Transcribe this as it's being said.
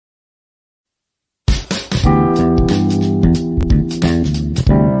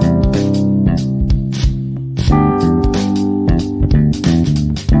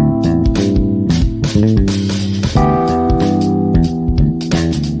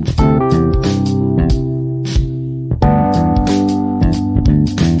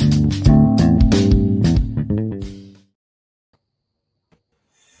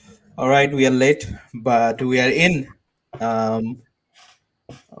right, we are late, but we are in.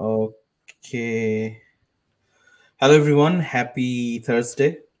 Okay. Hello, everyone. Happy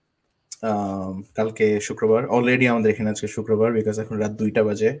Thursday. কালকে শুক্রবার already আমাদের এখানে আজকে শুক্রবার বিকজ এখন রাত 2টা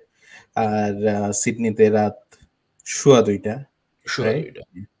বাজে আর সিডনিতে রাত সোয়া 2টা right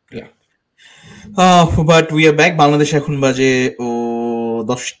but we are back Bangladesh এখন বাজে ও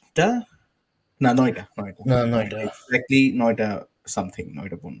 10টা না 9টা exactly 9টা something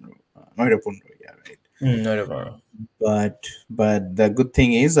 9টা 15 yeah right but the good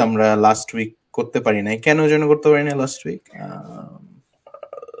thing is আমরা লাস্ট উইক করতে পারি নাই কেন যেন করতে পারি না লাস্ট উইক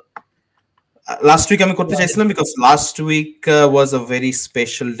আমি করতে চাইছিলাম because last week was a very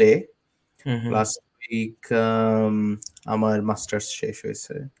special day last week আমার মাস্টার্স শেষ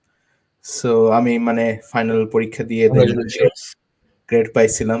হয়েছে সো আমি মানে ফাইনাল পরীক্ষা দিয়ে গ্রেড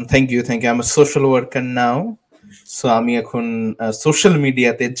পাইছিলাম thank you I am a social worker now so আমি এখন সোশ্যাল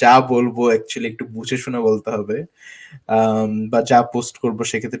মিডিয়াতে যা বলবো অ্যাকচুয়ালি একটু বুঝে শুনে বলতে হবে বা যা পোস্ট করবো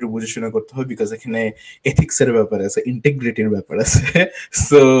সেক্ষেত্রে একটু বুঝে শুনে করতে হবে বিকজ এখানে এথিক্স এর ব্যাপার আছে ইন্টিগ্রিটির ব্যাপার আছে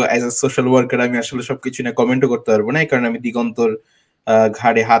so as a social worker আমি আসলে সবকিছু নিয়ে কমেন্টও করতে পারবো না এই কারণে আমি দিগন্তর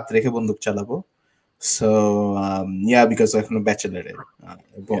ঘাড়ে হাত রেখে বন্দুক চালাবো সো ইয়া বিকজ এখনো ব্যাচেলারের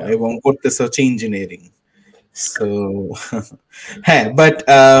এবং করতেছে হচ্ছে ইঞ্জিনিয়ারিং সো হ্যাঁ বাট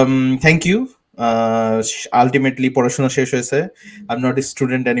থ্যাংক ইউ আলটিমেটলি পড়াশোনা শেষ হয়েছে I am not a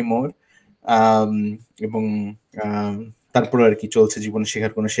student anymore এবং তারপরে আর কি চলছে জীবনে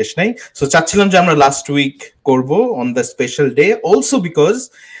শেখার কোনো শেষ নাই সো চাচ্ছিলাম যে আমরা লাস্ট উইক করব on the special day also because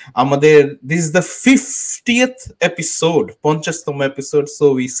আমাদের this is the 50th episode 50তম episode so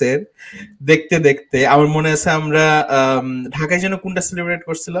we sat দেখতে দেখতে আমার মনে আছে আমরা ঢাকায় যেন কোনটা সেলিব্রেট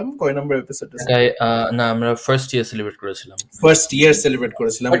করছিলাম কয় নম্বর এপিসোড না আমরা ফার্স্ট ইয়ার সেলিব্রেট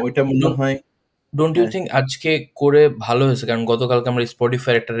করেছিলাম ওইটা মনে হয় ডোন্ট ইউ থিঙ্ক আজকে করে ভালো হয়েছে কারণ গতকালকে আমরা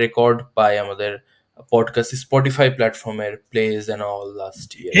স্পটিফাই একটা রেকর্ড পাই আমাদের পডকাস্ট স্পটিফাই প্ল্যাটফর্মের plays and all last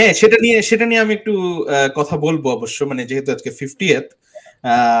year হ্যাঁ সেটা নিয়ে আমি একটু কথা বলবো অবশ্য মানে যেহেতু আজকে 50th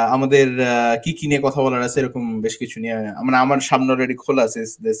আমাদের কি কি নিয়ে কথা বলার আছে এরকম বেশ কিছু নিয়ে মানে আমার সামনে অলরেডি খোলা আছে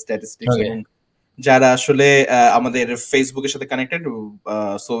স্ট্যাটিস্টিক্স এবং যারা আসলে আমাদের ফেসবুকের সাথে কানেক্টেড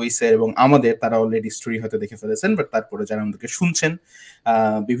সোভিসের এবং আমাদের তারা অলরেডি স্টোরি হয়তো দেখে ফেলেছেন বাট তারপরে যারা আমাদেরকে শুনছেন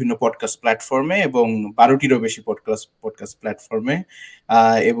বিভিন্ন পডকাস্ট প্ল্যাটফর্মে এবং 12টিরও বেশি পডকাস্ট প্ল্যাটফর্মে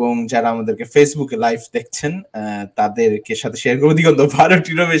এবং যারা আমাদেরকে ফেসবুকে লাইভ দেখছেন তাদেরকে সাথে শেয়ার করবো দিগন্ত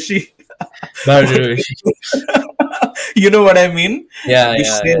 12টিরও বেশি You know what I mean?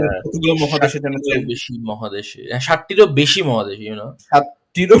 কতগুলো মহাদেশে বেশি মহাদেশে 60টিরও বেশি মহাদেশে you know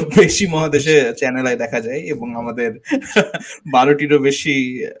 7টিরও বেশি মহাদেশে চ্যানেলে দেখা যায় এবং আমাদের 12টিরও বেশি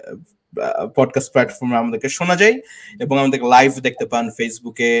পডকাস্ট প্ল্যাটফর্মে আমাদেরকে শোনা যায় এবং আমাদেরকে লাইভ দেখতে পান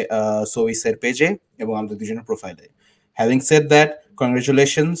ফেসবুকে সোভিসের পেজে এবং আমাদের দুজনের প্রোফাইলে having said that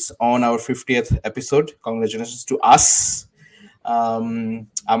congratulations on our 50th episode congratulations to us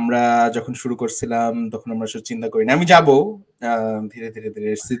আমরা যখন শুরু করছিলাম তখন আমরা আসলে চিন্তা করি না আমি যাব ধীরে ধীরে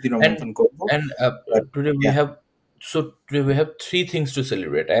স্মৃতি রোমন্থন করবো today we have three things to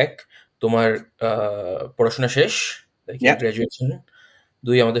celebrate এক তোমার পড়াশোনা শেষ গ্রাজুয়েশন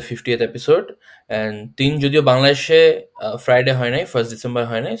 2 আমাদের 50th এপিসোড এন্ড 3 যদিও বাংলাদেশে ফ্রাইডে হয় নাই 1st ডিসেম্বর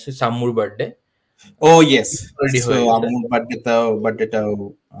হয় নাই সো সাম্মুর বার্থডে ইয়েস সো আম্মুর বার্থডেটাও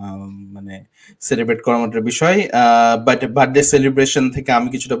মানে সেলিব্রেট করার মতো বিষয় বাট বার্থডে সেলিব্রেশন থেকে আমি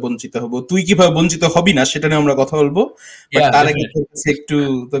কিছুটা বঞ্চিত হব তুই কিভাবে বঞ্চিত হবি না সেটা নিয়ে আমরা কথা বলবো বাট তার আগে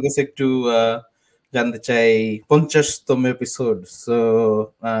তোর কাছে একটু জানতে চাই 50তম এপিসোড সো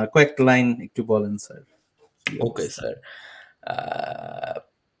কয়েক লাইন একটু বলেন sir okay sir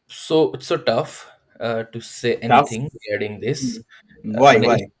so it's so tough to say anything regarding this why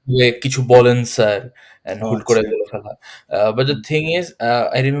কিছু বলেন স্যার and হুট করে বলে ফেলা but the thing is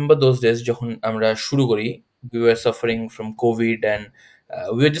I remember those days যখন আমরা শুরু করি we were suffering from covid and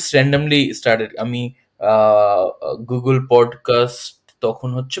we were just randomly started আমি গুগল পডকাস্ট তখন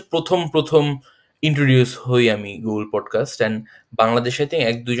হচ্ছে প্রথম ইন্ট্রোডিউস হই আমি গুগল পডকাস্ট এন্ড বাংলাদেশে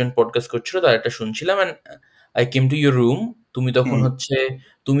এক দুইজন পডকাস্ট করছিল তার একটা শুনছিলাম and I came to your room তুমি তখন হচ্ছে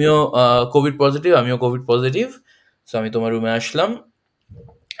তুমিও কোভিড পজিটিভ আমিও কোভিড পজিটিভ সো আমি তোমার রুমে আসলাম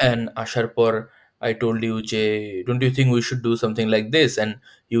এন্ড আসার পর I told you যে don't you think we should do something like this and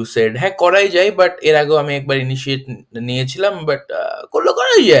you said হ্যাঁ করাই যায় বাট এর আগেও আমি একবার ইনিশিয়েট নিয়েছিলাম বাট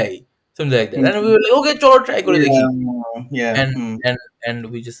করাই যায় something like that and we were like okay চলো ট্রাই করে দেখি and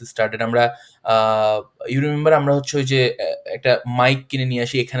we just started আমরা you remember আমরা হচ্ছে ওই যে একটা মাইক কিনে নিয়ে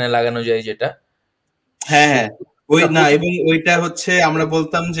আসি এখানে লাগানো যায় যেটা হ্যাঁ ওই না এবং ওইটা হচ্ছে আমরা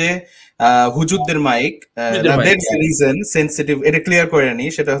বলতাম যে হুজুরদের মাইক দ্যাটস রিজন সেনসিটিভ এটা ক্লিয়ার করে নি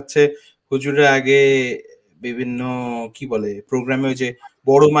সেটা হচ্ছে হুজুরের আগে বিভিন্ন কি বলে প্রোগ্রামে ওই যে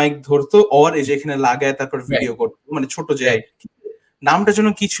বড় মাইক ধরতো, অর এই যে এখানে লাগায় তারপর রাইট, ভিডিও করতো, মানে ছোট যে রাইট, নামটা যেন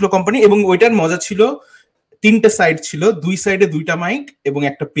কি ছিল কোম্পানি, এবং ওইটার মজা ছিল তিনটা সাইড ছিল, দুই সাইডে দুইটা মাইক এবং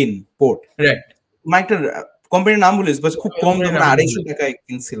একটা পিন পোর্ট। রাইট। মাইকটার কোম্পানির নাম বলিস, বাস খুব কম দাম, কোম্পানির মানে নামটা 250 ভুলে গেছি। টাকায়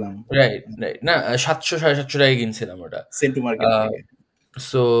কিনছিলাম রাইট, রাইট। না, ৭০০ ৭৫০ টাকায় কিনছিলাম ওটা। সেন্টু মার্কেট থেকে।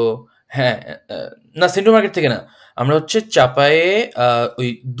 সো হ্যাঁ, না সেন্টু মার্কেট থেকে না। আমরা হচ্ছে চাপায়ে ওই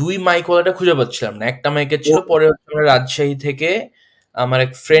 ২ মাইকওয়ালাটা খুঁজে পাচ্ছিলাম না। একটা মাইকের ও ছিল, পরে হচ্ছে আমরা রাজশাহী থেকে আমার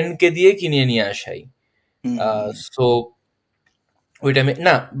এক ফ্রেন্ডকে দিয়ে কিনিয়ে নিয়ে আসাই। হুম আ হুম হুম। সো ওই টাইমে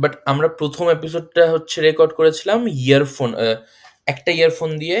না, বাট আমরা ১ম এপিসোডটা হচ্ছে রেকর্ড করেছিলাম ইয়ারফোন, একটা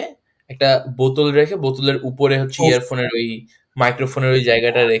ইয়ারফোন দিয়ে একটা বোতল রেখে, বোতলের উপরে হচ্ছে উফ, ইয়ারফোনের ওই মাইক্রোফোনের ওই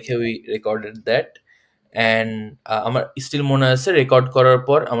জায়গাটা রেখে উই রেকর্ডেড দ্যাট। অ্যান্ড আমার স্টিল মনে আছে রেকর্ড করার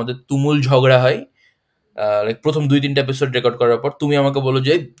পর আমাদের তুমুল ঝগড়া হয়। লাইক ১ম ২-৩ টা এপিসোড রেকর্ড করার পর তুমি আমাকে বলো যে,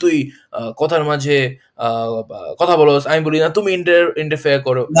 "এই তুই কথার মাঝে আ বা কথা বলোস।" আমি বলি, "না তুমি ইন্টারফেয়ার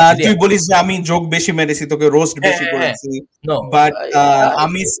করো।" না কিন্তু তুই বলিস যে আমি জোক বেশি মেরেছি, তোকে রোস্ট হ্যাঁ, বেশি হ্যাঁ, হ্যাঁ। করেছি, নো, বাট ইয়া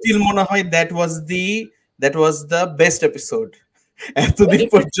আমি স্টিল মনে হয় that was the best episode এতদিন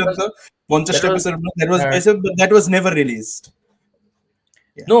it পর্যন্ত। was 50টা that was episode that was our best, but that was never released.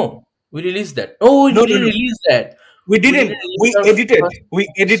 no, we released that. Oh, we No, no, didn't no. release that. We We didn't. didn't release We our edited. first We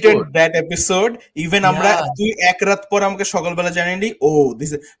edited episode. that episode. Even আমরা Yeah, তুই এক রাত পর আমাকে সকালবেলা জানালি, ও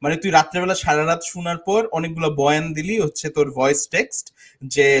this, মানে তুই রাত্রেবেলা সারা রাত শোনার পর অনেকগুলো বয়ান দিলি হচ্ছে তোর ভয়েস টেক্সট,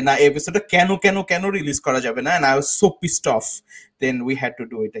 যে না এপিসোডটা কেন কেন কেন রিলিজ করা যাবে না, and I was so pissed off. Then we had to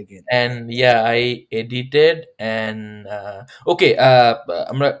do it again. and yeah, I edited and okay.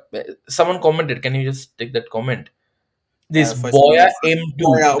 আমরা, someone commented. Can you just take that comment? This Faisal, Boya M2.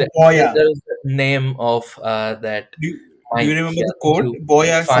 Boya, Boya. That is the name of that Do you mic. remember Yeah, the thank code? you,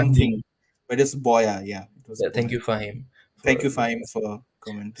 Boya something. Fahim. But it's Boya, yeah. It was Yeah, thank Boya. you, Fahim, Thank for you, this. Fahim, for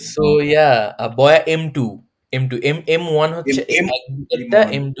commenting. So yeah, Boya M2, M2, M1 M হচ্ছে M এক দিকেরটা,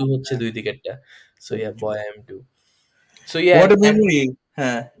 M1. M2 হচ্ছে দুই দিকেরটা। So yeah, M2. Boya M2. So yeah, What a and memory.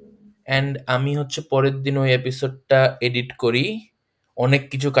 হ্যাঁ, and আমি হচ্ছে পরের দিন ওই এপিসোডটা এডিট করি, অনেক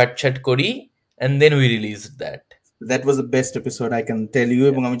কিছু কাটছাট করি, and then we released that. that was the best episode I can tell you,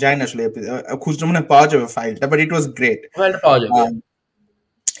 এবং আমি জানি না আসলে খুচরো মনে হয় পাওয়া যাবে ফাইলটা, বাট ইট ওয়াজ গ্রেট। ফাইলটা পাওয়া যাবে।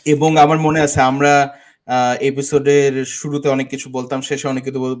 এবং আমার মনে আছে আমরা এপিসোডের শুরুতে অনেক কিছু বলতাম, শেষে অনেক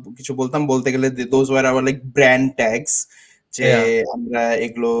কিছু বলতাম, বলতে গেলে those were hour like brand tags, যে Yeah, আমরা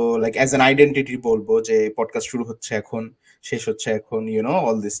এগুলো লাইক অ্যাজ অ্যান আইডেন্টিটি বলবো যে পডকাস্ট শুরু হচ্ছে এখন, শেষ হচ্ছে এখন,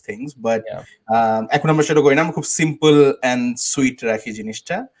 all this things, but yeah, এখন আমরা সেটা করি না, আমরা খুব সিম্পল অ্যান্ড সুইট রাখি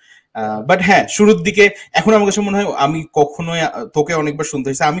জিনিসটা। yeah. বাট হ্যাঁ, শুরুর দিকে এখন আমার কাছে মনে হয় আমি কখনোই তোকে অনেকবার শুনতে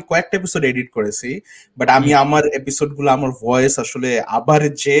হয়েছে, আমি কয়েকটা এপিসোড এডিট করেছি, বাট আমি হুম, আমার এপিসোড গুলো আমার ভয়েস আসলে আবার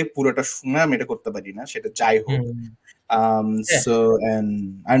যে পুরোটা শুনে আমি এটা করতে পারি না, সেটা যাই হোক। হুম, হ্যাঁ, So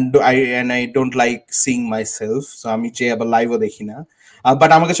and I don't like seeing myself, so আমি যে আবার লাইভও দেখি না। বাট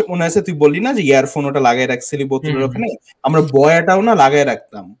আমার কাছে মনে আছে তুই বললি না যে ইয়ারফোন ওটা লাগাই রাখছিলি হুম, বোতলের হুম। ওখানে, আমরা বয়াটাও না লাগাই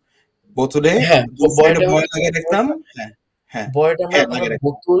রাখতাম বোতলে, হ্যাঁ, দুই সাইডে বয়টা বয়া হচ্ছে লাগাই রাখতাম। হ্যাঁ হ্যাঁ বয়টা আমরা হ্যাঁ, আমরা লাগাই রাখতাম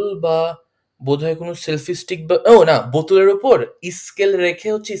বোতল বা বোধহয় কোনো সেলফি স্টিক বা ও না, বোতলের উপর স্কেল রেখে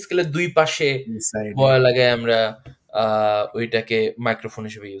হচ্ছে স্কেলের দুই পাশে দুই সাইডে। বয়া লাগায় আমরা ওইটাকে মাইক্রোফোন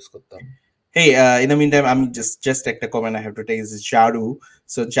হিসেবে ইউজ করতাম। Hey, in the meantime, I'm just take a comment I have to take is Jaru.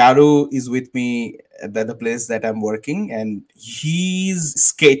 So Jaru is with me at the place that I'm working, and his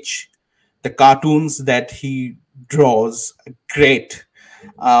sketch, the cartoons that he draws, are great.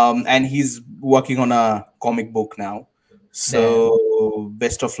 And he's working on a comic book now. Damn. So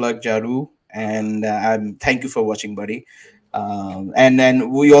best of luck, Jaru, and thank you for watching, buddy. And then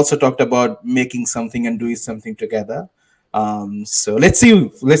we also talked about making something and doing something together. So let's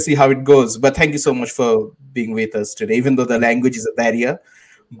see how it goes. But thank you so much for being with us today, even though the language is a barrier.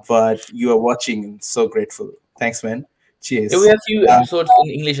 But you are watching, and so grateful. Thanks, man. Yeah, we Cheers. have few Uh, episodes in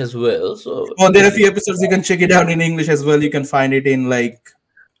English as well, so oh, there are a definitely. few episodes you can check it out in English as well. You can find it in like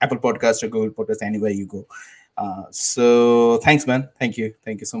Apple Podcast or Google Podcast, anywhere you go. So thanks, man. Thank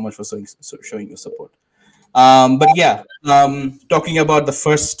you so much for showing your support. But yeah, talking about the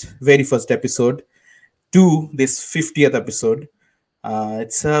very first episode to this 50th episode.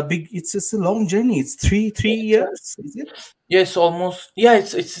 It's a long journey. It's three years, is it? Yes, almost. Yeah,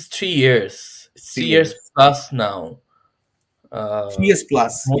 it's 3 years. It's three Three years years. plus now. 3 years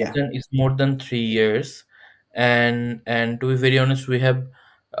plus. Yeah. It's more than 3 years, and to be very honest,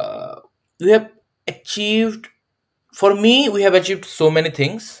 uh, we have achieved. For me, we have achieved so many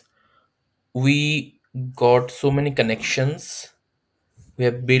things. We got so many connections. We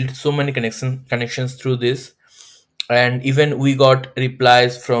have built so many connections through this, and even we got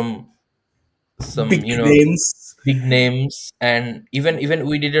replies from some, Big names. big names, and even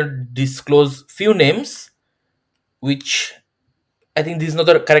we didn't disclose few names which I think this is not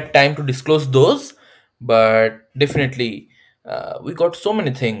the correct time to disclose those, but definitely we got so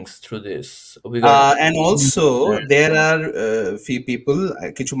many things through this. We got And also there are few people,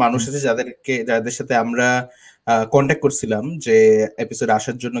 কিছু মানুষ আছে যাদের সাথে আমরা contact করছিলাম যে episode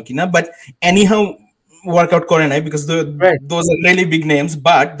আসার জন্য কিনা, বাট এনিহাউ ওয়ার্কআউট করে নাই because right. Those are really big names.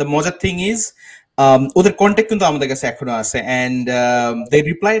 But the মজার থিং ইজ ওদের কন্ট্যাক্ট কিন্তু আমাদের কাছে এখনো আছে, and they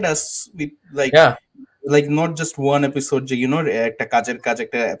replied us with Yeah, like not just one episode যে একটা কাজের কাজ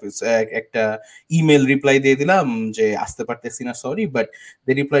একটা একটা ইমেল রিপ্লাই দিয়ে দিলাম যে আসতে পারতেছি না sorry, but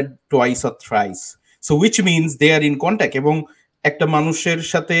they reply twice or thrice, so which means they R in contact. এবং একটা মানুষের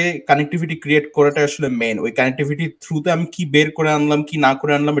সাথে কানেক্টিভিটি ক্রিয়েট করাটা আসলে মেন। ওই কানেক্টিভিটি থ্রুতে আমি কি বের করে আনলাম কি না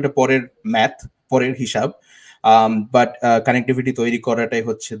করে আনলাম এটা পরের ম্যাথ, পরের হিসাব, বাট কানেক্টিভিটি তৈরি করাটাই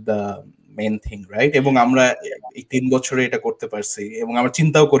হচ্ছে দ্য মেন থিং, রাইট? এবং আমরা এই 3 বছরে এটা করতে পারছি, এবং আমরা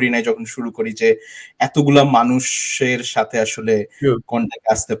চিন্তাও করি নাই যখন শুরু করি যে এতগুলা মানুষের সাথে আসলে true. কন্ট্যাক্ট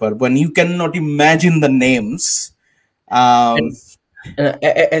আসতে পারবো, and you cannot imagine the names. um And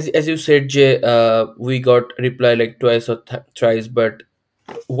as you said, Jay, we got reply like twice or thrice, but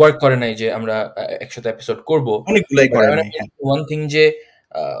work করে নাই যে আমরা একসাথে এপিসোড করব। অনেকগুলাই বাট করে আই নাই, হ্যাঁ। ওয়ান থিং যে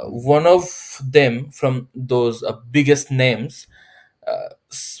one of them from those biggest names,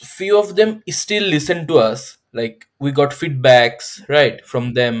 few of them still listen to us, like we got feedbacks right from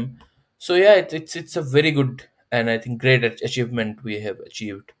them. So yeah, it's a very good and I think great achievement we have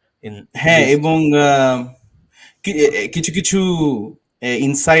achieved in হ্যাঁ, this. এবং কিছু কিছু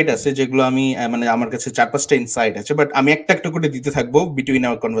insight আছে যেগুলো আমি মানে আমার কাছে 4-5টা ইনসাইট আছে, বাট আমি একটা একটা করে দিতে থাকবো বিটুইন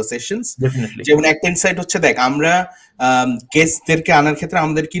আওয়ার কনভারসেশনস। Definitely. যেমন একটা ইনসাইট হচ্ছে, দেখ আমরা গেস্টদেরকে আনার ক্ষেত্রে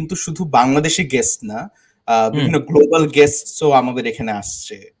আমাদের কিন্তু শুধু বাংলাদেশি গেস্ট না, বিভিন্ন গ্লোবাল গেস্টও আমাদের এখানে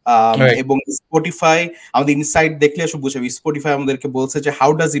আসছে। Right. এবং স্পটিফাই আমাদের ইনসাইট দেখলে আসলে বুঝাবি, স্পটিফাই আমাদেরকে বলছে যে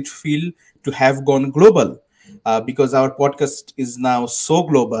how does it feel to have gone global, because our podcast is now so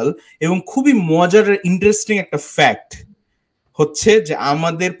global. এবং খুবই মজার ইন্টারেস্টিং একটা ফ্যাক্ট হচ্ছে যে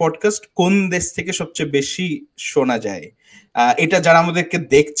আমাদের পডকাস্ট কোন দেশ থেকে সবচেয়ে বেশি শোনা যায়। এটা যারা আমাদেরকে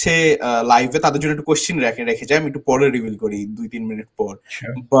দেখছে লাইভে তাদের জন্য একটু কোয়েশ্চেন রেখে যায়, আমি একটু পরে রিভিল করি 2-3 মিনিট পর।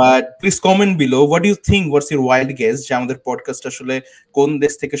 Sure. But please comment below, what you think, what's your wild guess যে আমাদের পডকাস্ট আসলে কোন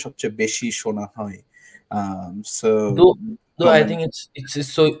দেশ থেকে সবচেয়ে বেশি শোনা হয়? So Though I think it's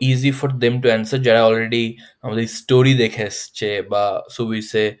so easy for them to answer যারা অলরেডি আমাদের স্টোরি দেখে এসছে বা সো উই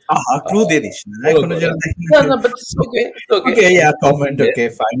সে আহা ক্লু দিয়ে দিস না ফলো এখনো করে। যারা দেখেনি। না না, but it's okay, it's okay. Okay, yeah comment, okay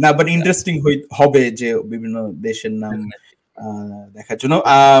fine. না বাট ইন্টারেস্টিং হবে যে বিভিন্ন দেশের নাম দেখার জন্য।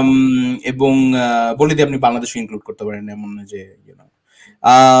 এবং বলে দিই আপনি বাংলাদেশ ইনক্লুড করতে পারেন, এমন না যে ইউনো।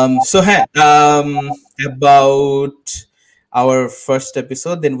 সো হ্যাঁ, about our first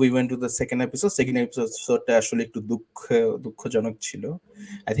episode, then we went to the second episode. Second episode আসলে একটু দুঃখজনক ছিল।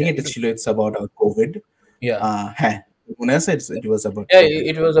 I think এটা ছিল it's about our COVID. Yeah. হ্যাঁ, মনে আছে it was about Yeah, COVID.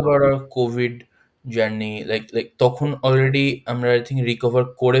 it was about our COVID journey. Like তখন অলরেডি আমরা আই থিঙ্ক রিকভার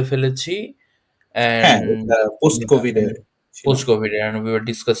করে ফেলেছি হ্যাঁ, and পোস্ট কোভিড এর ছিল। Post COVID and we were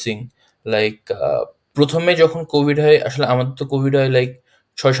discussing like প্রথমে যখন কোভিড হয়, আসলে আমাদের তো কোভিড হয় লাইক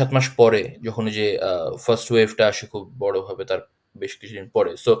 6-7 মাস পরে, যখন যে ফার্স্ট ওয়েভটা আসে খুব বড় ভাবে, তার বেশ কিছুদিন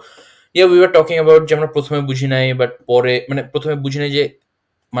পরে। So yeah we were talking about যে আমরা প্রথমে বুঝি নাই, বাট পরে মানে প্রথমে বুঝি নাই যে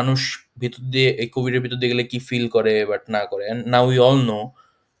মানুষ ভিতর দিয়ে এই কোভিডের ভিতর দিয়ে গেলে কি ফিল করে বাট না করে, and now we all know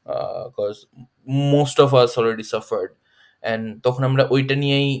because most of us already suffered. And তখন আমরা ওইটা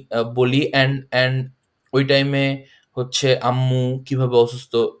নিয়েই বলি, অ্যান্ড ওই টাইমে হচ্ছে আম্মু কিভাবে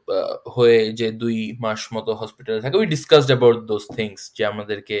অসুস্থ হয়ে যে 2 মাস মতো হসপিটালে থাকে। We discussed about those things যে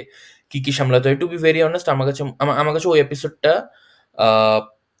আমাদেরকে কি কি সামলাতে হয়। টু বি ভেরি অনেস্ট, আমার কাছে ওই এপিসোডটা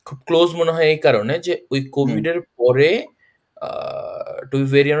খুব ক্লোজ মনে হয় এই কারণে যে ওই কোভিডের পরে টু বি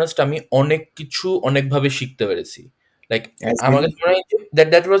ভেরি অনেস্ট আমি অনেক কিছু অনেকভাবে শিখতে পেরেছি। লাইক আমার কাছে মনে হয়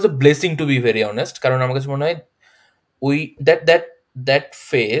that was a blessing to be very honest, কারণ আমার কাছে মনে হয় ওই that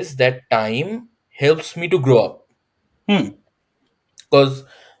phase that time helps me to grow up. Because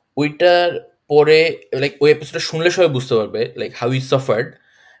ওইটার পরে লাইক ওই এপিসোডটা শুনলে সবাই বুঝতে পারবে like how is suffered,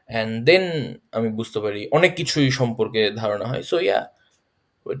 and then আমি বুঝতে পারি অনেক কিছুই সম্পর্কে ধারণা হয়। So yeah,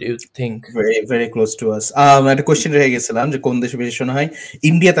 what do you think? Very very close to us. একটা কোশ্চেন রয়ে গেছিলাম যে কোন দেশে বেশি শোনা হয়।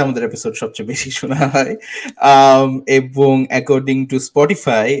 ইন্ডিয়াতে আমাদের এপিসোড সবচেয়ে বেশি শোনা হয়, এবং according to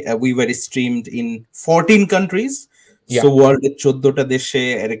Spotify we were streamed in 14 countries. So ওয়ার্ল্ডের 14টা দেশে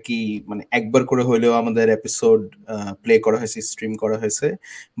আর কি মানে একবার করে হলেও আমাদের এপিসোড প্লে করা হয়েছে, স্ট্রিম করা হয়েছে।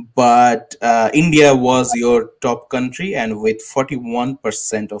 But India was your top country and with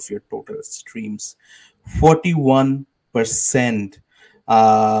 41% of your total streams. 41%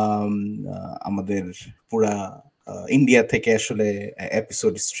 আমাদের পুরা ইন্ডিয়া থেকে আসলে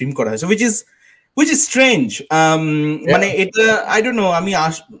এপিসোড স্ট্রিম করা হয়েছে, which is which is strange. মানে Yeah, এটা আই ডোন্ট নো, আমি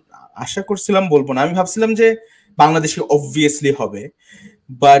আশা করছিলাম বলবো না, আমি ভাবছিলাম যে বাংলাদেশে অবভিয়াসলি হবে,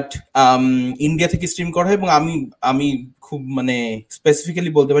 বাট ইন্ডিয়া থেকে স্ট্রিম করা হয়। এবং আমি আমি খুব মানে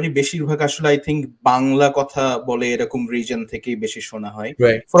স্পেসিফিক্যালি বলতে পারি বেশিরভাগ আসলে আই থিঙ্ক বাংলা কথা বলে এরকম রিজন থেকেই বেশি শোনা হয়,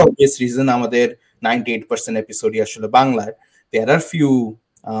 right. For obvious reason. আমাদের 98% এপিসোডই আসলে বাংলার। দেয়ার are few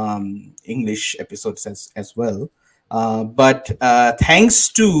English episodes as well, but thanks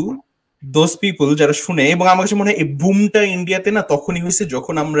to those people যারা শুনে। এবং আমার কাছে মনে হয় এই বুমটা ইন্ডিয়াতে না তখনই হয়েছে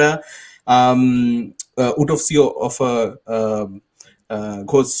যখন আমরা out of CO of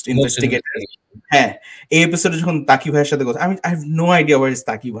ghost Most investigator, investigation. হ্যাঁ, এই এপিসোডে যখন তাকি ভাইয়ের সাথে কথা, আমি I have no idea where is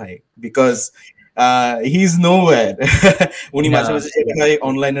Taki ভাই, because he is nowhere. উনি মাঝে Yeah, মাঝে যেটা হয়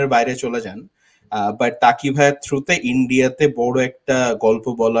অনলাইনের বাইরে চলে যান, বাট তাকি ভাইয়ের থ্রুতে ইন্ডিয়াতে বড় একটা গল্প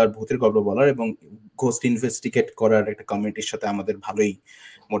বলার, ভূতের গল্প বলার এবং ঘোস্ট ইনভেস্টিগেট করার একটা কমিটির সাথে আমাদের ভালোই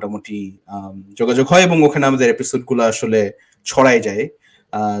মোটামুটি যোগাযোগ হয়, এবং ওখানে আমাদের এপিসোড গুলো আসলে ছড়াই যায়।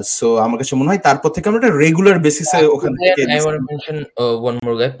 সো আমার কাছে মনে হয় তারপর থেকে আমরা একটা রেগুলার বেসিসে Taki ওখান bhai, থেকে and I want to mention one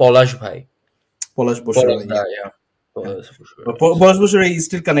more guy, Polash bhai. পলাশ বসুর Polash ভাই। da, yeah. Polash Bhushan, yes. Palash বসুর is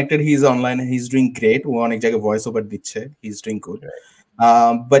still connected, he is online, he is doing great, ও অনেক জায়গায় ভয়েস ওভার দিচ্ছে, he is doing good. Right.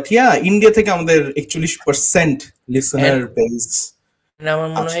 But yeah, India থেকে আমাদের 41% And listener base. and আমার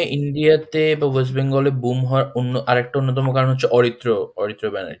মনে আছে। হয় ইন্ডিয়াতে বা ওয়েস্ট বেঙ্গলে বুম হওয়ার আরেকটা অন্যতম কারণ হচ্ছে Aritra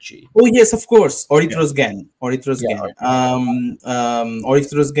Banerjee. Oh yes, of course. Yeah, অরিত্রস জ্ঞান, অরিত্রস yeah, জ্ঞান,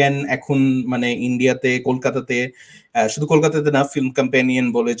 অরিত্রস জ্ঞান এখন মানে ইন্ডিয়াতে, কলকাতাতে, শুধু কলকাতাতে না, ফিল্ম কম্পেনিয়ন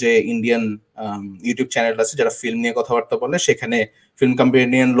বলে যে ইন্ডিয়ান ইউটিউব চ্যানেল আছে যারা ফিল্ম নিয়ে কথাবার্তা বলে, সেখানে ফিল্ম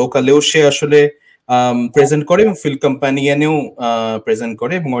কম্পেনিয়ন লোকালেও সে আসলে প্রেজেন্ট করে, এবং ফিল্ম কম্পেনিয়নেও প্রেজেন্ট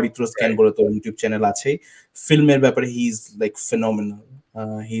করে, এবং অরিত্রস জ্ঞান right. বলে তো ইউটিউব চ্যানেল আছেই। ফিল্মের ব্যাপারে he is like phenomenal,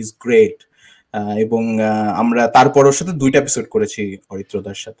 he is great. এবং আমরা তারপর ওর সাথে 2টা এপিসোড করেছি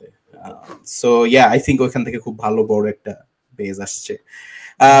অরিত্রদার সাথে। সো ইয়া, আই থিঙ্ক ওইখান থেকে খুব ভালো বড় একটা বেজ আসছে।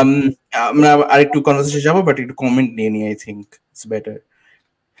 Mm. Um, আমরা আরেকটু কনভারসেশন যাবো, বাট একটু কমেন্ট নিয়ে নিই, I think it's better.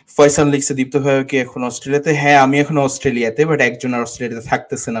 Faisal লিখছে, দীপ্ত ভাই কি এখন অস্ট্রেলিয়াতে? হ্যাঁ, আমি এখন অস্ট্রেলিয়াতে, বাট একজন আর অস্ট্রেলিয়াতে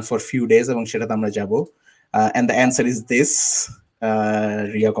থাকতেছে না ফর ফিউ ডেজ, এবং সেটাতে আমরা যাবো। And the answer is this.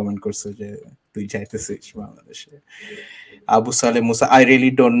 Riya comment করছে যে তুই যাইতেছিস বাংলাদেশে। Abu Saleh Musa, I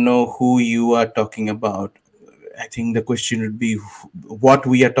really don't know who you are talking about. I think the question would be what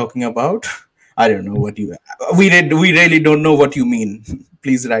we are talking about. I don't know what you. We really don't know what you mean.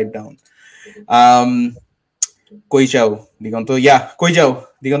 Please write down. Um, কই যাও দিগন্ত? Yeah, কই যাও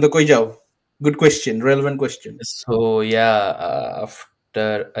দিগন্ত? কই যাও? Good question, relevant question. So yeah, after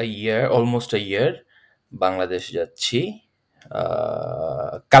a year, almost a year, Bangladesh যাচ্ছি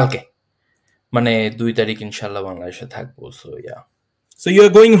কালকে, মানে 2 তারিখ ইনশাল্লাহ বাংলাদেশে থাকবো। So yeah, So you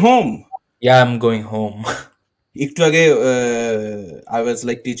are going home. Yeah I am going home. একটু আগে I was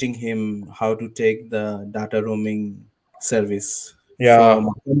like teaching him how to take the data roaming service Yeah,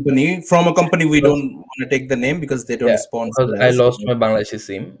 from a company we because don't want to take the name because they don't yeah, sponsor because I us, lost my Bangladeshi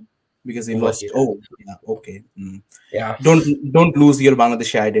SIM because he over lost. here. Oh yeah, okay. Yeah, don't don't lose your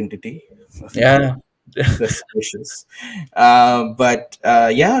Bangladeshi identity. yeah. That's precious. But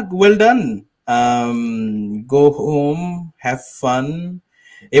yeah, well done. Go home, have fun.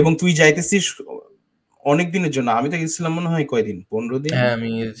 এবং তুই যাইতেছিস অনেক দিনের জন্য। আমি তো গেছিলাম মনে হয় কয়দিন, 15 দিন, হ্যাঁ, আমি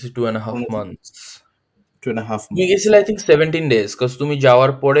গেছি 2.5 15 দিন, months. 2.5 months। তুমি গেছিলে আই থিঙ্ক 17 days, because তুমি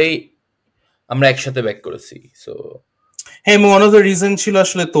যাওয়ার পরেই আমরা একসাথে ব্যাক করেছি। সো হ্যাঁ, এবং one of the reason ছিল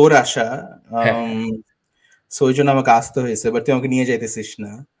আসলে তোর আসা। হ্যাঁ, হ্যাঁ। সো ওই জন্য আমাকে আসতে হয়েছে, বাট তুই আমাকে নিয়ে যাইতেছিস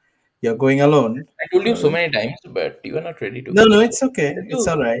না। You're going alone. I told you Uh, so many times, but you are not ready to no, go. no, So it's okay. let's It's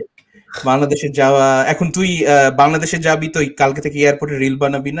do. all right. বাংলাদেশে যাওয়া, এখন তুই বাংলাদেশে যাবি তো কালকে থেকে এয়ারপোর্টে রিল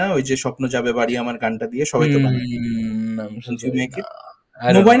বানাবি না, ওই যে স্বপ্ন যাবে বাড়ি আমার গানটা দিয়ে? সবাই তো বানায়। I'm so Will you sorry. make it? Nah, I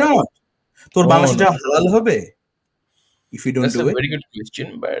No, don't why know. not? তোর No, বাংলাদেশে no. যাওয়া হালাল হবে if you don't That's do a it? very good question,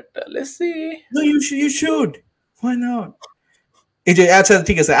 but let's see. No, you should. Why not? এই যে আচ্ছা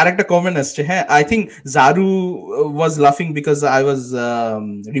ঠিক আছে, আরেকটা কমেন্ট আসছে। হ্যাঁ, আই থিঙ্ক জারু ওয়াজ লাফিং because I was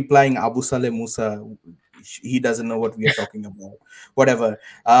replying Abu সালে মুসা, he doesn't know what we are talking about, whatever.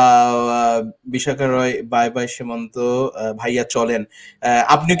 Bishakha Roy, bye bye সীমন্ত, ভাইয়া চলেন।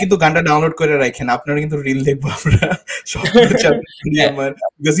 আপনিও কিন্তু গানটা ডাউনলোড করে রাখেন, আপনারা কিন্তু রিল দেখবো আমরা। স্বপ্ন চাঁদনি Yeah, আমার,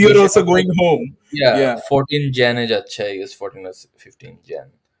 because you R Bisha, also going home. yeah, yeah, 14 Jan is acha, I guess 14 or 15 Jan.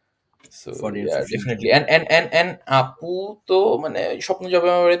 So 14 yeah, 15 definitely. And আপু তো মানে স্বপ্ন যাবে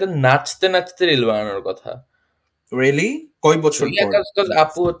আমার বাড়িতে নাচতে নাচতে রিল বানানোর কথা। রিয়েলি? কয় So বছর yeah, পর? because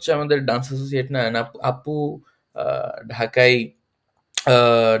আপু হচ্ছে আমাদের ডান্স অ্যাসোসিয়েট না, and আপু ঢাকায়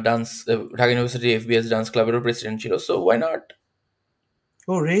dance, Dhaka university FBS dance ক্লাবেরও president ছিল। So why not?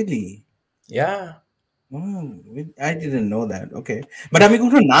 O really? Yeah. Oh, I didn't know that. Okay. But আমি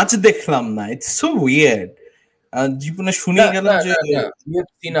কোনো নাচ দেখলাম না। It's so weird. জীবনে না, শুনেই না, গেলাম যে না, না। You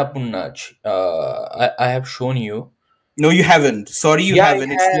have seen Apun Nach. I have shown you. no, you haven't. Sorry, you Yeah, I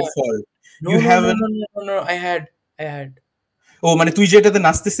haven't. It's your had. fault. You No, no, no, haven't. no, no, no, no. I had. I had. ও মানে তুই যেটাতে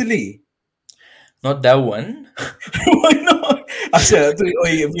নাচতেছিলি? Not that one. Why not? আচ্ছা তুই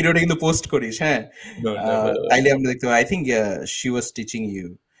ওই ভিডিওটা কিন্তু post করিস, হ্যাঁ? No, never. তাইলে আমরা দেখতে পাই। I think she was teaching you.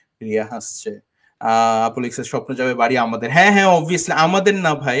 Riya হাসছে। আপু লিখছে স্বপ্ন যাবে বাড়ি আমাদের। হ্যাঁ, হ্যাঁ, obviously আমাদের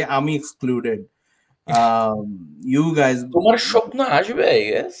না ভাই, আমি excluded. Um, you guys তোমার স্বপ্ন আসবে, I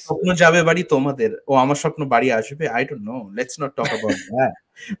guess. স্বপ্ন যাবে বাড়ি তোমাদের। ও আমার স্বপ্ন বাড়ি আসবে? I don't know. Let's not talk about that.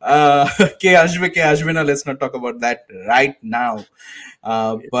 কে আসবে না, let's not talk about that right now.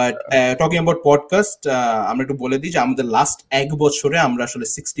 But talking about podcast, আমরা একটু বলে দিই যে আমাদের লাস্ট ১ বছরে আমরা আসলে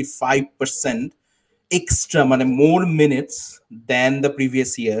 65% extra মানে more minutes than the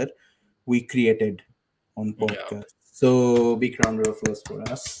previous year we created on Yeah. podcast. So big round of applause for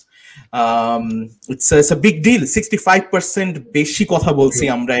us. It's a big deal. 65% বেশি কথা বলছি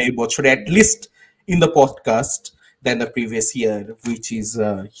True. আমরা এই বছরে at least in the podcast than the previous year, which is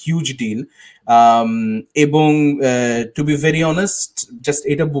a huge deal. এবং to be very honest, just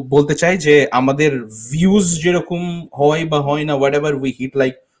এটা বলতে চাই যে আমাদের views যেরকম হয় বা হয় না, whatever we hit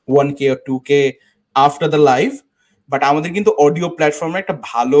like 1K or 2K after the live, but আমাদের কিন্তু অডিও প্ল্যাটফর্মে একটা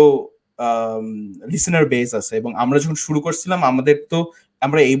ভালো লিসেনার বেস আছে। এবং আমরা যখন শুরু করছিলাম আমাদের তো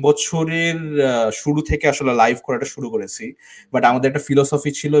আমরা এই বছরের শুরু থেকে আসলে লাইভ করাটা শুরু করেছি, বাট আমাদের একটা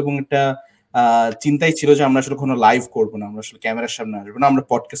ফিলোসফি ছিল এবং একটা চিন্তাই ছিল যে আমরা আসলে কোনো লাইভ করবো না, আমরা আসলে ক্যামেরার সামনে আসবো না, আমরা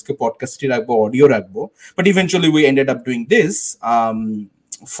পডকাস্টকে পডকাস্টই রাখবো, অডিও রাখবো। But eventually we ended up doing this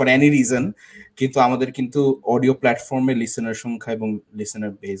for any reason. কিন্তু আমাদের কিন্তু অডিও প্ল্যাটফর্মে লিসেনার সংখ্যা এবং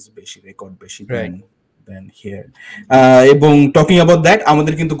লিসেনার বেস বেশি, রেকর্ড বেশি Right. than here. এবং টকিং অ্যাবাউট দ্যাট,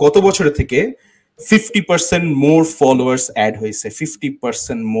 আমাদের কিন্তু গত বছরের থেকে 50% মোর ফলোয়ার্স অ্যাড হয়েছে,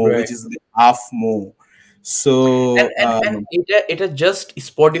 50% more, which Right. Is half more. So And এটা just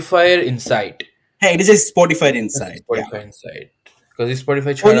Spotify এর insight. হ্যাঁ, it is a Spotify Just inside. Yeah. Spotify insight. Because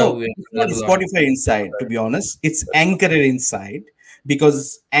Spotify Oh ছাড়াও no, we are it's not available on Spotify inside, to other. be honest. It's Anchor inside. Because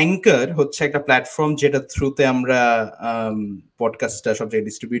Anchor হচ্ছে একটা platform যেটা থ্রুতে আমরা পডকাস্টটা সব জায়গায়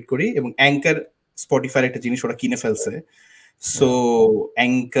distribute করি, এবং অ্যাঙ্কার স্পটিফাইয়ের একটা জিনিস ওরা কিনে ফেলছে। So Yeah.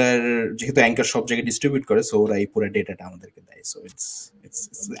 অ্যাঙ্কার, যেহেতু অ্যাঙ্কার সব জায়গায় ডিস্ট্রিবিউট করে, সো ওরা এই পুরো ডেটাটা আমাদেরকে দেয়। So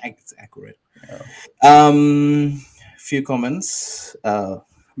it's accurate. Yeah. Few comments.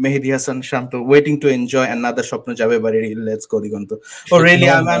 Mehdi Hassan Shanto, waiting to enjoy another Shopno Jabe Bari reel. Let's go, Digonto. Oh, really?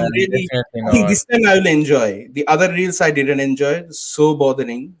 No, I'm man, really. definitely I think not. this time I will enjoy. The other reels I didn't enjoy. So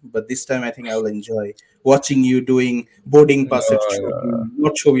bothering. But this time I think I will enjoy watching you doing boarding No, pass at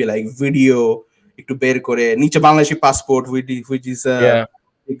not show you like video. একটু বের করে নিচে Bangladeshi passport which is a yeah.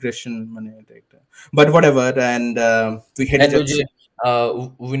 regression মানে এটা একটা, but whatever. And তুই হেঁটে And ওই যে যাচ্ছিস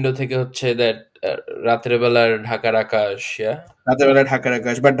উইন্ডো থেকে হচ্ছে that রাতের বেলার ঢাকার আকাশ, yeah. রাতের বেলা ঢাকার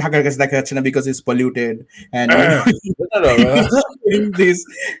আকাশ, বাট ঢাকার আকাশ দেখা যাচ্ছে না because it's polluted and this.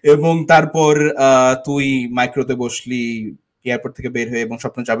 এবং তারপর তুই মাইক্রোতে বসলি এয়ারপোর্ট থেকে বের হয়ে, এবং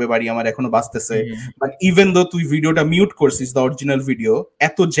স্বপ্ন যাবে বাড়ি আমার এখনো বাজতেছে। বাট ইভেন দো তুই ভিডিওটা মিউট করছিস, দ্য অরিজিনাল ভিডিও,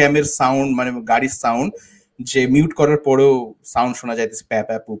 এত জ্যামের সাউন্ড মানে গাড়ির সাউন্ড যে মিউট করার পরেও সাউন্ড শোনা যাইতেছে প্যা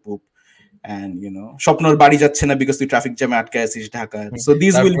প্যা পুপ পুপ। And স্বপ্নর বাড়ি যাচ্ছে না বিকজ তুই ট্রাফিক জ্যামে আটকে আছিস ঢাকার। So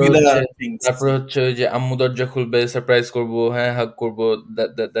this will be the things. তারপরে হচ্ছে ওই যে আম্মু দরজা খুলবে, সারপ্রাইজ করবো, হ্যাঁ হাগ করবো,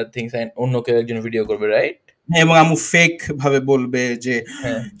 that things, and অন্য কেউ একজন ভিডিও করবে, রাইট? এবং আমু ফেক ভাবে বলবে যে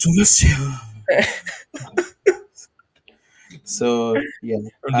হ্যাঁ। চলে আসছে। So yeah,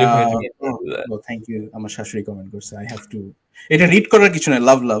 Definitely not do that. Thank you. আমার শাশুড়ি কমেন্ট করছে, আই হ্যাভ টু, এটা রিড করার কিছু না,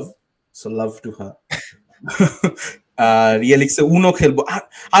 love love, so love to her. Riya লিখছে উনো খেলবো।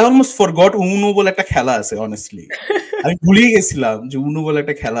 আই অলমোস্ট ফরগট উনো বলে একটা খেলা আছে, অনেস্টলি আমি ভুলিয়ে গেছিলাম যে উনো বলে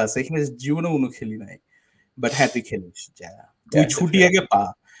একটা খেলা আছে। এখানে জীবনে উনো খেলি নাই, বাট হ্যাঁ তুই খেলিস, যা তুই Yeah, ছুটি definitely. আগে পা।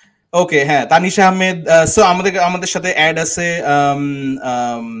 ওকে, হ্যাঁ, তানিশা আহমেদ। সো আমাদের সাথে অ্যাড আছে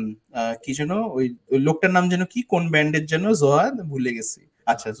কি যেন ওই লোকটার নাম যেন কি, কোন ব্যান্ডের যেন, জোহাদ, ভুলে গেছি।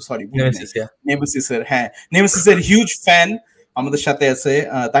 আচ্ছা সরি, ভুলি নাই, Nemesis, yeah. নেমেসিসের। হ্যাঁ, নেমেসিসের হিউজ ফ্যান আমাদের সাথে আছে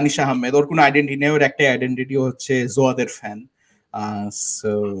তানিশা আহমেদ। ওর কোনো আইডেন্টিটি নেই, ওর একটা আইডেন্টিটি হচ্ছে জোহাদের fan.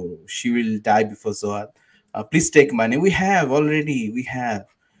 So she will die before Zohad. Please take money, we have already, we have.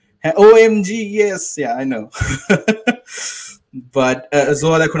 OMG, yes, yeah, I know. But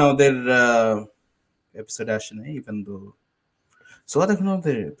Zohad এখন আমাদের এপিসোডে আসে নাই, ইভেন দো জোয়াদ এখন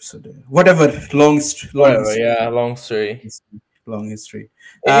আমাদের এপিসোডে, whatever, long Whatever, history, yeah, long story. long history.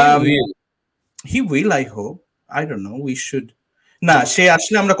 Maybe we He will, I hope. I don't know, we should. না, সে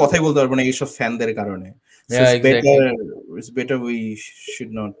আসলে আমরা কথাই বলতে পারবো না এইসব ফ্যানদের কারণে। So yeah, it's exactly. better we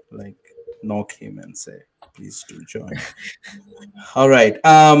should not like knock him and say, please do join. All right.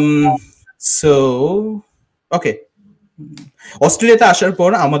 So, okay. অস্ট্রেলিয়াতে আসার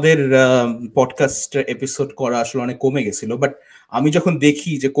পর আমাদের পডকাস্ট এপিসোড করা আসলে অনেক কমে গেছিল, বাট আমি যখন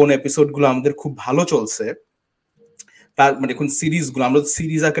দেখি যে কোন এপিসোড গুলো আমাদের খুব ভালো চলছে, তার মানে কোন সিরিজ গুলো, আমরা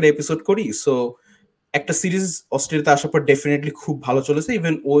সিরিজ আকারে এপিসোড করি, সো একটা সিরিজ অস্ট্রেলিয়াতে আসার পর ডেফিনেটলি খুব ভালো চলেছে।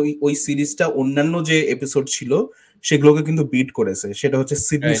 ইভেন ওই সিরিজটা অন্যান্য যে এপিসোড ছিল সেগুলোকে কিন্তু বিট করেছে। সেটা হচ্ছে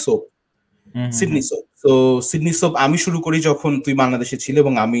Sydney Right. Soap. Sydney soap, তো সিডনি সোপ আমি শুরু করি যখন তুই বাংলাদেশে ছিলে,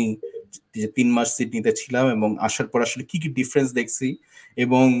 এবং আমি যে 3 মাস সিডনিতে ছিলাম, এবং আসার পর আসলে কি কি ডিফারেন্স দেখছি,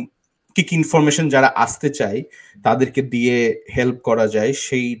 এবং কি কি ইনফরমেশন যারা আসতে চায় তাদেরকে দিয়ে হেল্প করা যায়,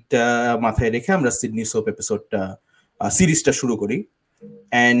 সেইটা মাথায় রেখে আমরা সিডনি সোপ এপিসোডটা সিরিজটা শুরু করি।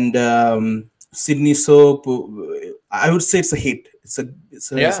 And Sydney soap, I would say it's a hit,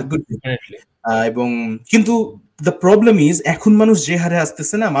 it's a good hit. Definitely. এবং কিন্তু দ্য প্রবলেম ইজ, এখন মানুষ যে হারে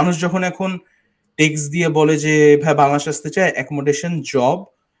আসতেছে না, মানুষ যখন এখন টেক্সট দিয়ে বলে যে ভাই বাংলাদেশ আসতে চায়, অ্যাকোমোডেশন, জব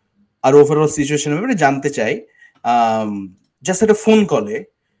আর ওভারঅল সিচুয়েশনের ব্যাপারে জানতে চাই, জাস্ট একটা ফোন কলে,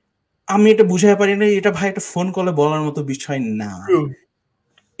 আমি এটা বুঝাতে পারি না এটা ভাই একটা ফোন কলে বলার মতো বিষয় না। True.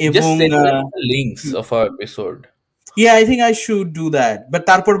 এবং Just send them the links of our episode. yeah, I think I should do that, but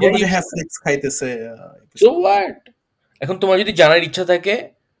তারপর Yeah, বলবো যে you হ্যাঁ should. ফ্লেক্স খাইতেছে So এপিসোড। what? এখন তোমার যদি জানার ইচ্ছা থাকে,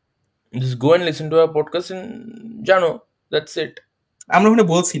 just go and listen to our podcast and জানো, that's it. আমরা ওখানে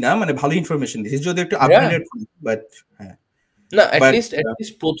বলছি না, মানে ভালো ইনফরমেশন দিচ্ছি, যদি একটু Yeah. আপডেটেড, বাট হ্যাঁ, না, at বাট least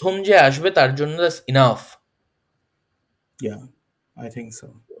প্রথম যে আসবে তার জন্য that's enough. yeah, I think so.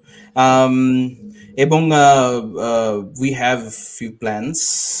 এবং we have few plans,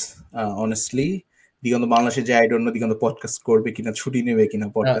 honestly. Digonto বাংলাদেশে যে, I don't know Digonto podcast করবে কিনা, ছুটি নেবে কিনা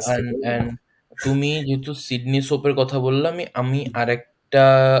পডকাস্ট থেকে। And তুমি যেহেতু সিডনি সোপের কথা বললে, আমি আরেকটা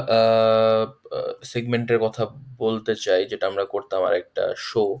সেগমেন্টের কথা বলতে চাই, যেটা আমরা করতাম আরেকটা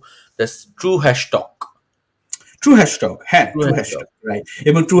show, that's true hashtalk. True hashtalk, হ্যাঁ, true true hashtalk. Hashtalk, right.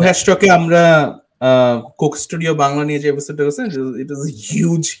 এবং ট্রু হ্যাশটকে আমরা কোক স্টুডিও বাংলা নিয়ে যে এপিসোডটা করছেন, it was a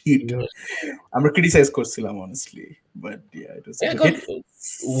huge hit. আমরা ক্রিটিসাইজ করছিলাম honestly, but yeah, it was a Yeah, good because hit.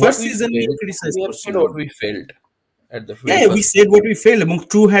 what first we season নিয়ে felt, criticise we have said করছিলাম। what we felt at the very Yeah, we first. said what we felt, এবং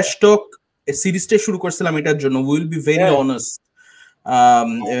true হ্যাশটক সিরিজটা শুরু করছিলাম এটার জন্য। We will be very Yeah. honest,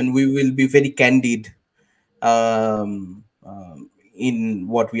 and we will be very candid um, in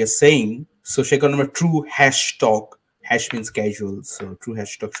what we are saying. So সে কারণে আমরা true hashtalk, hash means casual, so true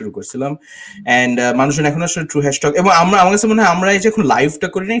hashtalk শুরু করছিলাম। অ্যান্ড মানুষজন এখন আসলে ট্রু হ্যাশটক, এবং আমার কাছে মনে হয় আমরা এই যে এখন লাইভটা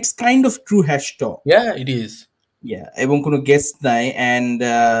করি না, it's kind of true hashtalk. Yeah, it is. Yeah, এবং কোনো গেস্ট নাই, অ্যান্ড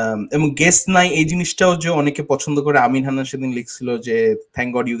এবং গেস্ট নাই এই জিনিসটাও যে অনেকে পছন্দ করে। আমিন হান্নান সেদিন লিখছিল যে thank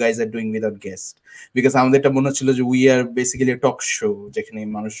god you guys are doing without guest, because আমাদের এটা মনে হচ্ছিল যে we are basically talk show, যেখানে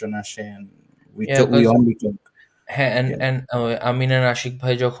মানুষজন আসেন, Yeah, we because only talk. হ্যাঁ, and আমিন আর আশিক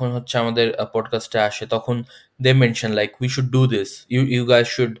ভাই যখন হচ্ছে আমাদের পডকাস্টে আসে, তখন they mention like we should do this. You guys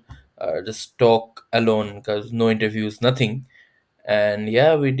should just talk alone because no interviews, nothing. And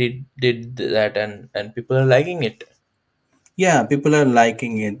yeah, we did that, and people are liking it. Yeah, people are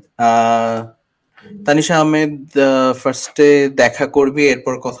liking it. Tanisha Ahmed, ফার্স্টে দেখা করবি,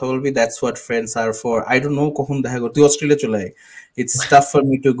 এরপর কথা বলবি, that's what friends are for. I don't know কখন দেখা করবি, তুই অস্ট্রেলিয়া চলে আয়, it's tough for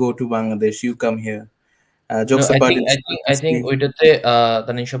me to go to Bangladesh, you come here, No, jokes I apart, think it's I think I think ওইটাতে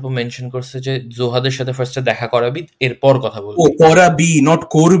তানিশা আপু মেনশন করছে যে জোহাদের সাথে ফার্স্টে দেখা করাবি, এরপর কথা ও বলবি। করাবি, নট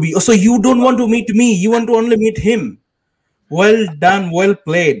করবি। So you don't want to meet me, you want to only meet him. Well done, well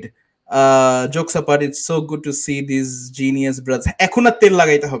played. Jokes apart, it's so good to see these genius brothers. এখন আর তেল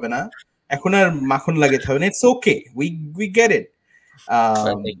লাগাইতে হবে না, এখন আর মাখন লাগাইতে হবে না, it's okay, we get it.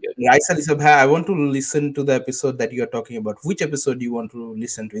 Thank you. Raisa Lisa bhai, I want to listen to the episode that you are talking about. Which episode do you want to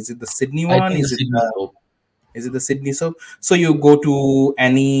listen to? Is it the Sydney I one? think the Sydney soap. Is it the Sydney soap? So you go to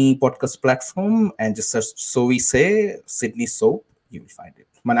any podcast platform and just search So We Say Sydney soap, you will find it.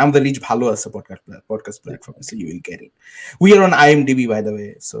 Man, I'm the reach bhalo as a podcast platform, so you will get it. We are on IMDb, by the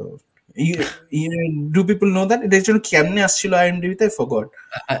way. So do people know that? It actually kemne আসছিল IMDb তে, I forgot.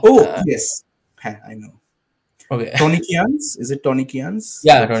 Oh yes, I know. Okay. Tony Kians, is it Tony Kians?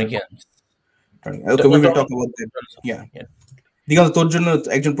 Yeah, Tony Kians. Okay, we will Tony- talk about that. Yeah. Yeah. দিগন্ত তোর জন্য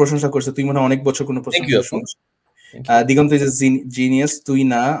একজন প্রশংসা করছে, তুই মনে হয় অনেক বছর কোনো Thank you, প্রশংসা আপু. শুনিস। Thank you. Diganta is genius, তুই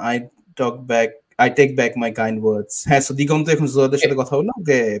না, I take back my kind words. হ্যাঁ, সো দিগন্ত এখন জোয়াদের সাথে কথা বললাম,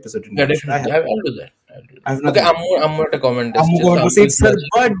 okay episode Yeah, definitely. I'll do that. I have Okay, nothing. আম্মু একটা কমেন্ট আম্মু এসেছে, কখন so বলছে আমি it's her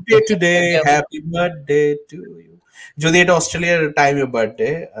birthday today, Yeah. Happy birthday to you. যদি এটা অস্ট্রেলিয়ার টাইমে birthday,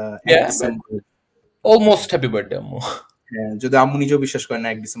 Yeah, December, almost happy birthday, আম্মু. হ্যাঁ, যদি আম্মু নিজেও বিশ্বাস করে না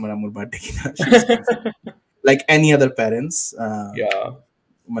 1 ডিসেম্বর আম্মুর বার্থডে কিনা, like any other parents, Yeah.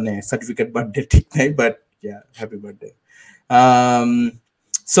 মানে সার্টিফিকেট বার্থডে ঠিক নাই, but yeah, happy birthday.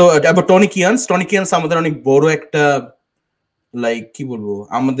 So about Tony কিয়ান্স আমাদের অনেক বড় একটা লাইক কি বলবো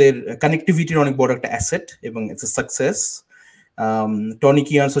আমাদের কানেক্টিভিটির অনেক বড় একটা অ্যাসেট এবং ইটস এ সাকসেস। টনি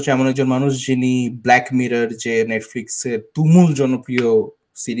কিয়ান্স হচ্ছে এমন একজন মানুষ যিনি ব্ল্যাক মিরর যে নেটফ্লিক্সের তুমুল জনপ্রিয়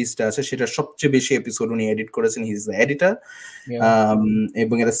সিরিজটা আছে সেটা সবচেয়ে বেশি এপিসোড উনি এডিট করেছেন, he is the editor. Yeah.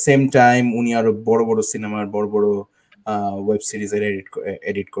 এবং এট দ্য সেম টাইম উনি আরো বড় বড় সিনেমার বড় বড় ওয়েব সিরিজের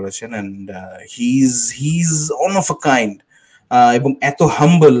এডিট করেছেন and he is one of a kind এবং এত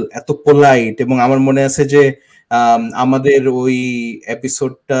হাম্বল এত পোলাইট। এবং আমার মনে আছে যে আমাদের ওই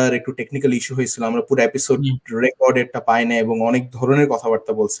এপিসোডটার একটু টেকনিক্যাল ইস্যু হয়েছিল, আমরা পুরো এপিসোড Mm. রেকর্ডেডটা পাই না এবং অনেক ধরনের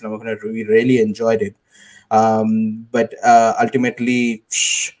কথাবার্তা বলছিলাম ওখানে, we really enjoyed it but ultimately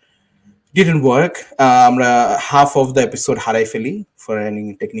didn't work. আমরা half of the episode হারাই ফেলি for any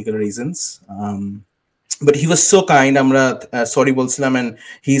technical reasons. But he was so kind. আমরা সরি বলছিলাম and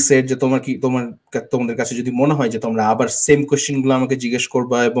he said যে তোমাদের কাছে যদি মনে হয় যে তোমরা আবার সেম কোশ্চেন গুলো আমাকে জিজ্ঞেস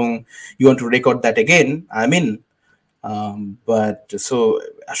করবা এবং you want to record that again, I mean but so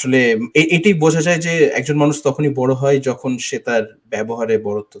আসলে এটাই বোঝা যায় যে একজন মানুষ তখনই বড় হয় যখন সে তার ব্যবহারে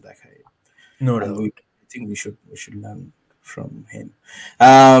বড়ত্ব দেখায়। No And doubt. I think we should learn from him.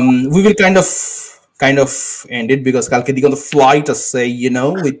 We will kind of end it because কালকে দিকে flight আছে,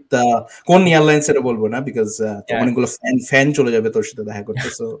 with কোন এয়ারলাইন্স এটা বলবো না because তো Yeah. অনেকগুলো ফ্যান চলে যাবে তোর সাথে দেখা করতে,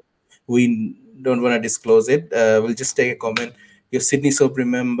 so we don't want to disclose it. We'll just take a comment. Your Sydney soap,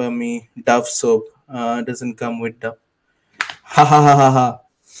 remember me, Dove soap doesn't come with Dove. Ha ha ha ha ha.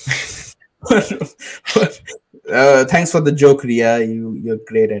 Thanks for the joke, Ria. You're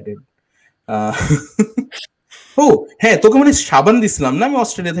great at it. Uh, ও হ্যাঁ, তোকে মানে সাবান দিছিলাম না আমি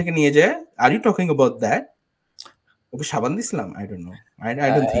Australia থেকে নিয়ে যায়? Are you talking about that? ওকে সাবান দিছিলাম? I don't no. I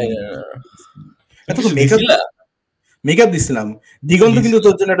don't think তোকে মেকআপ Bizilla. দিছিলাম। দিগন্ত কিন্তু Bizilla.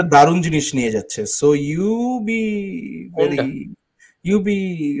 তোর জন্য একটা দারুণ জিনিস নিয়ে যাচ্ছে, সো বি ভেরি কোনটা? You B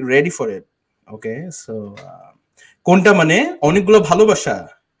ready for it. Okay, so কোনটা মানে অনেকগুলো ভালোবাসা,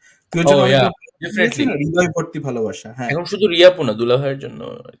 তুই ওর জন্য Oh yeah, অনেকগুলো দিয়েছিস definitely. না, হৃদয় ভর্তি ভালোবাসা। হ্যাঁ এখন শুধু রিয়াপু না, দুলাভাইয়ের জন্য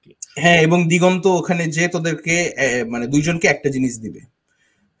আর কি। হ্যাঁ, এবং দিগন্ত ওখানে যে তোদেরকে মানে দুইজনকে একটা জিনিস দিবে।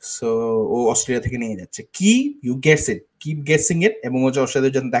 সো ও অস্ট্রেলিয়া থেকে নিয়ে যাচ্ছে কি, you Gates it, keep guessing ইট, এবং ও ওর সাথে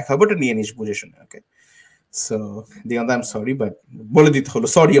যখন দেখা হবে ওটা নিয়ে নিস বুঝে শুনে। ওকে, so Diganta I am sorry but বলে দিতে হলো,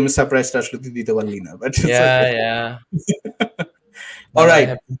 সরি আমি সারপ্রাইজটা আসলে তুই দিতে পারলি না, but it's okay. Yeah, yeah. Now I alright,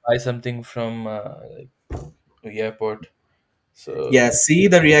 have to buy something from like the airport. Yeah So C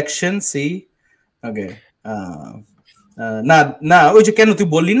the reaction, C. ওকে, না না, ওই যে কেন তুই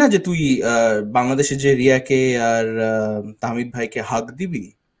বললি না যে তুই বাংলাদেশে যে রিয়াকে আর তাহমিদ ভাইকে হাক দিবি?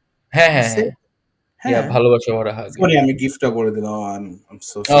 হ্যাঁ, হ্যাঁ, সে হ্যাঁ। Yeah, হ্যাঁ, ভালোবাসা ভরা হাগ, সরি yeah. আমি গিফটটা করে দিলাম, I am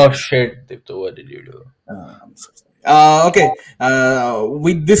so Oh sorry. shit, Dipto, what did you do? I'm so sorry. Okay,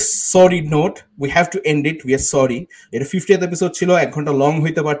 with this sorry note, we have to end it. We are sorry. এটা 50th এপিসোড ছিল, 1 ঘন্টা long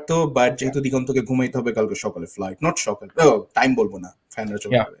হইতে পারতো, but যেহেতু দিগন্তকে ঘুমাইতে হবে কালকে সকালে ফ্লাইট, নট সকাল, টাইম বলবো না, ফ্যানরা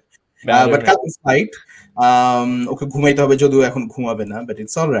চলে Yeah, যাবে, yeah, বাট definitely. কালকে ফ্লাইট। ওকে ঘুমাইতে হবে, যদিও এখন ঘুমাবে না, but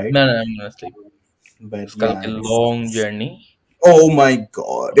it's all right. No, no, I'm gonna sleep. But It's ইয়া, কালকে long journey. ও মাই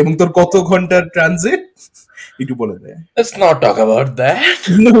গড, এবং তোর কত ঘন্টার ট্রানজিট একটু বলে দে। Let's not talk about that.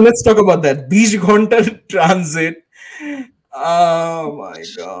 No, let's talk about that. 20 ঘন্টার transit. Oh my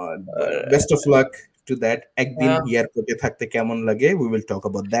God. But best Alright. of luck to that. একদিন Yeah, এয়ারপোর্টে থাকতে কেমন লাগে? We will talk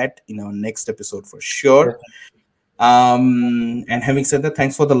about that in our next episode for sure. definitely. And having said that,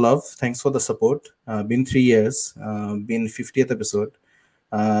 thanks for the love. Thanks for the support. Been 3 years. Been 50th episode.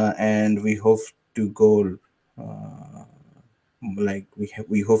 And we hope to go uh, like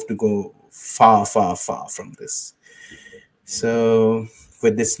we hope to go far, far, far from this. So,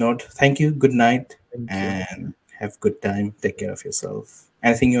 with this note, thank you. Good night, Thank you. and have good time. Take care of yourself.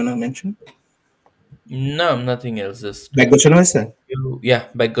 Anything you want to mention? No, nothing else. Just Back gochano hoyse? yeah,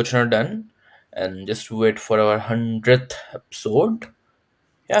 bike are done, and just wait for our 100th episode.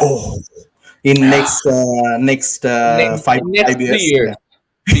 Yeah, Oh, in next five in next five three years. years, Yeah,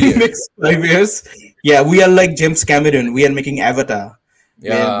 3 years. next 5 years. Yeah, we are like James Cameron. We are making Avatar.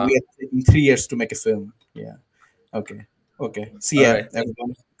 Yeah. We are taking 3 years to make a film. Yeah. Okay. Okay. See All ya, right.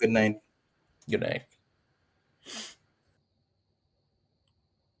 everyone. Good night. Good night.